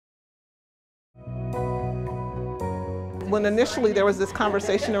When initially there was this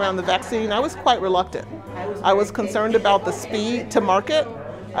conversation around the vaccine, I was quite reluctant. I was concerned about the speed to market.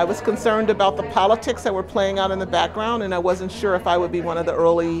 I was concerned about the politics that were playing out in the background, and I wasn't sure if I would be one of the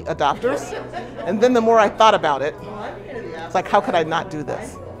early adopters. And then the more I thought about it, it's like, how could I not do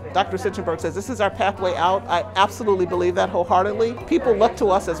this? Dr. Sitchenberg says this is our pathway out. I absolutely believe that wholeheartedly. People look to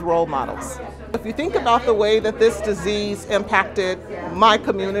us as role models. If you think about the way that this disease impacted my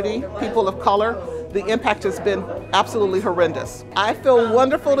community, people of color, the impact has been absolutely horrendous. I feel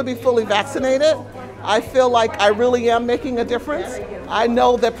wonderful to be fully vaccinated. I feel like I really am making a difference. I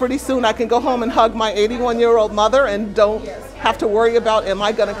know that pretty soon I can go home and hug my 81-year-old mother and don't have to worry about, am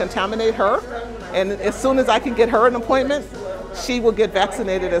I going to contaminate her? And as soon as I can get her an appointment, she will get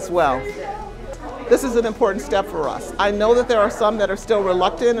vaccinated as well. This is an important step for us. I know that there are some that are still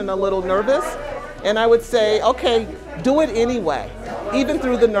reluctant and a little nervous, and I would say, okay, do it anyway, even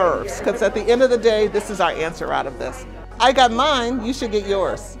through the nerves, because at the end of the day, this is our answer out of this. I got mine, you should get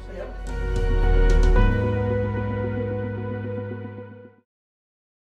yours.